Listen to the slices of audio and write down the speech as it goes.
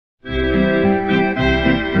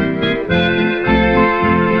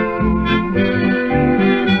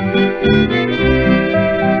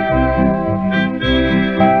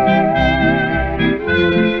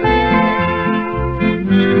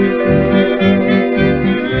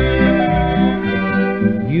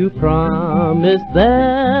promised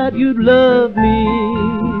that you'd love me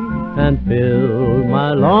and fill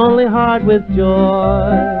my lonely heart with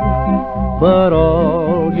joy. But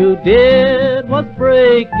all you did was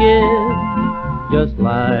break it, just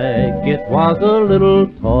like it was a little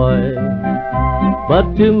toy.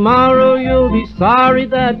 But tomorrow you'll be sorry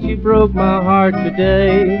that you broke my heart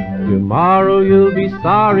today. Tomorrow you'll be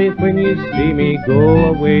sorry when you see me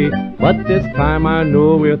go away. But this time I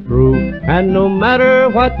know we're through, and no matter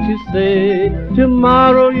what you say,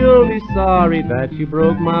 tomorrow you'll be sorry that you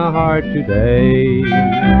broke my heart today.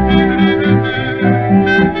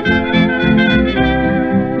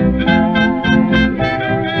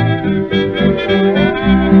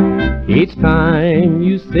 Each time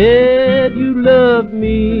you said you loved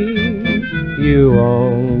me, you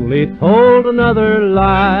only told another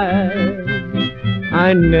lie.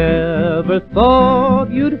 I never thought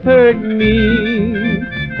you'd hurt me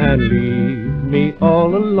and leave me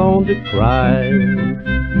all alone to cry.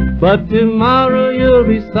 But tomorrow you'll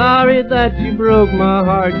be sorry that you broke my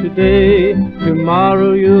heart today.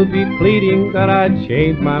 Tomorrow you'll be pleading that I'd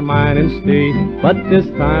change my mind and stay. But this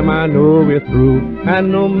time I know we're through,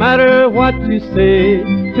 and no matter what you say,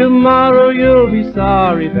 tomorrow you'll be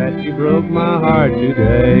sorry that you broke my heart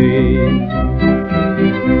today.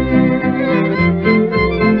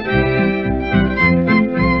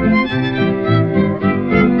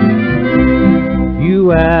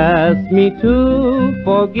 You asked me to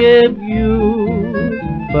forgive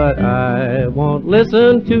you, but I won't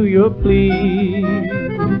listen to your plea.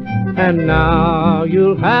 And now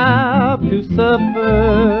you'll have to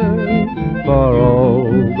suffer for all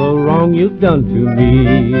the wrong you've done to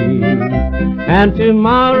me. And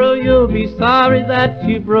tomorrow you'll be sorry that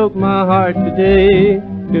you broke my heart today.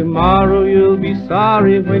 Tomorrow you'll be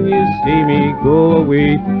sorry when you see me go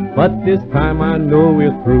away. But this time I know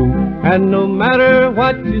we're through, and no matter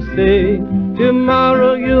what you say,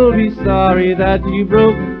 tomorrow you'll be sorry that you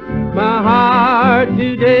broke my heart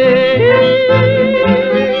today.